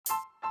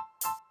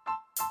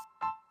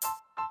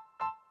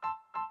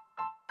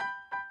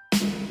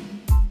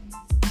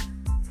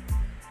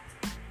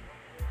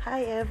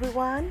Hi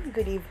everyone,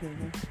 good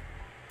evening.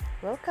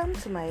 Welcome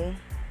to my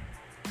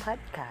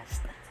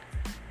podcast.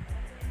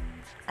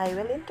 I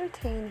will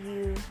entertain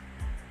you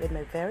with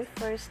my very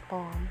first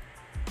poem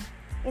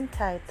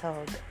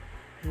entitled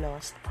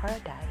Lost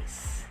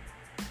Paradise.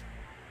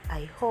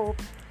 I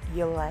hope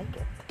you like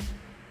it.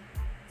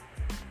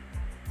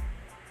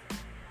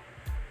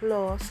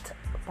 Lost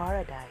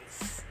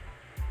Paradise.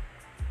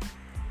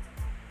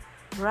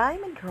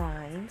 Rhyme and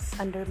rhymes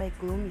under my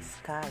gloomy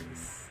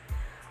skies,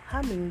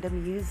 humming the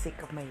music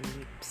of my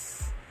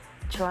lips,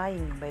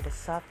 trying by the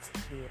soft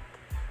heat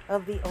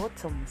of the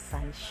autumn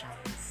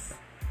sunshines.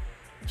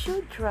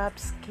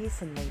 Dewdrops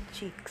kiss on my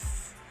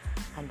cheeks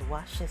and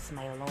washes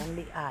my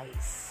lonely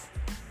eyes.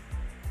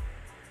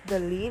 The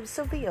leaves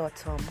of the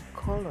autumn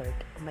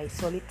colored my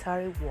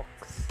solitary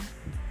walks.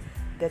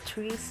 The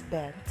trees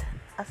bent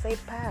as I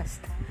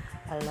passed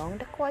along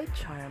the quiet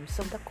charms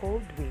of the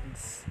cold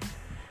winds.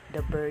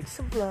 The birds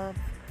of love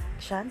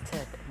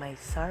chanted my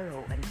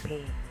sorrow and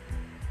pain.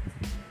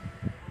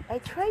 I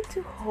tried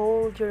to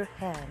hold your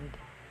hand.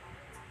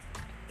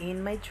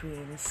 In my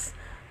dreams,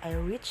 I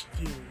reached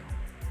you.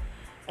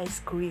 I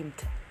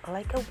screamed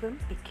like a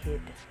wimpy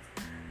kid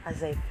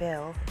as I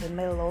fell in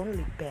my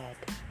lonely bed.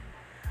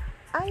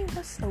 I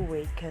was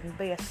awakened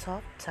by a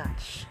soft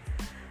touch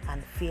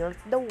and felt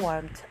the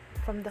warmth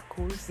from the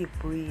cozy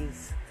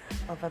breeze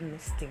of a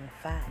misting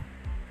fan.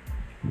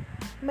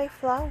 My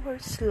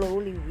flowers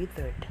slowly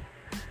withered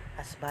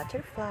as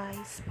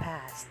butterflies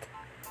passed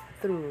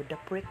through the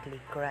prickly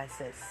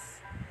grasses.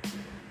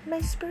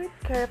 My spirit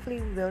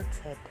carefully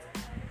wilted,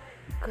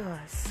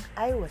 'cause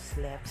I was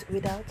left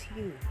without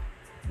you.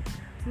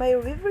 My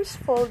rivers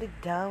folded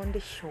down the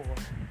shore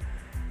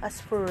as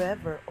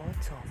forever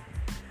autumn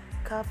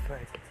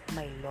covered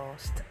my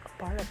lost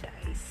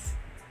paradise.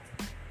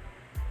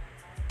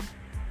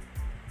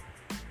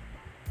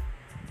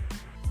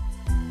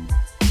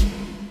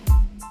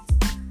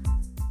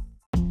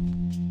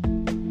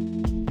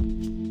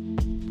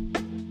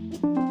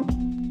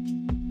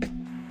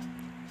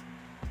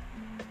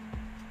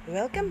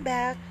 Welcome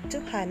back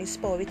to Honey's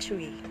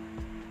Poetry.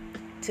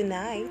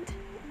 Tonight,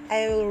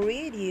 I will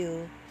read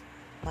you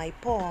my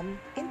poem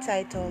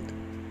entitled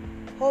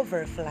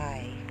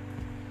Hoverfly.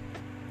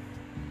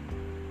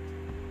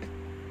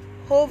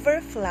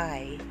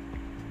 Hoverfly.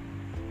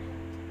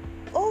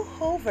 Oh,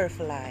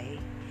 hoverfly,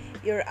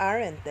 you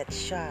aren't that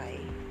shy.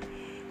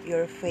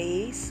 Your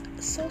face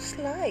so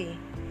sly.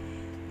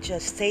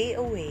 Just stay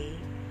away,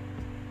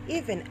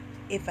 even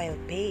if I'll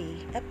pay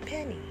a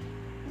penny.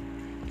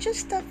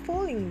 Just stop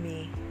fooling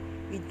me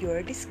with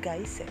your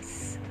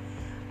disguises.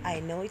 I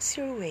know it's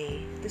your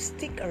way to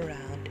stick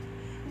around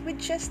with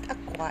just a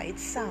quiet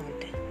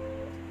sound.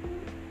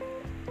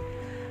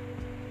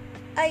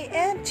 I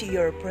am to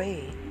your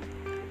prey.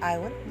 I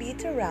won't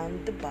beat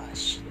around the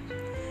bush.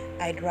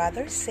 I'd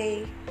rather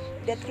say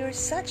that you're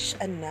such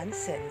a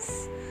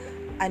nonsense,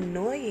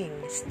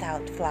 annoying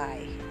stout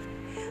fly,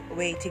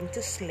 waiting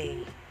to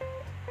slay.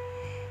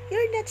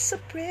 You're not so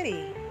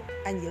pretty,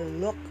 and you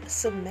look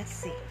so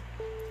messy.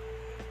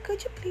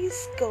 Could you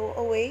please go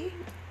away?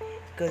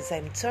 'Cause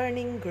I'm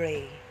turning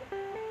gray.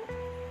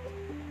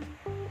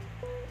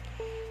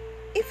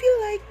 If you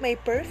like my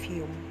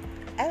perfume,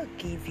 I'll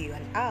give you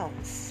an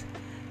ounce.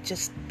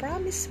 Just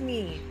promise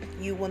me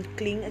you won't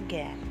cling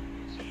again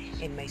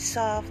in my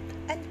soft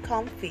and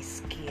comfy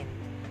skin.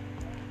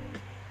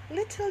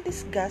 Little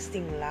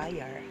disgusting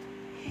liar,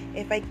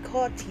 if I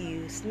caught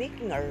you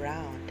sneaking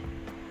around,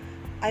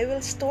 I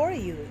will store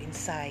you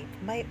inside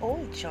my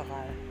old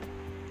jar.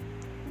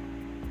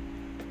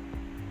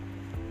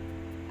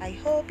 I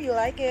hope you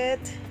like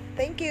it.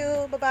 Thank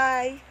you.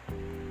 Bye-bye.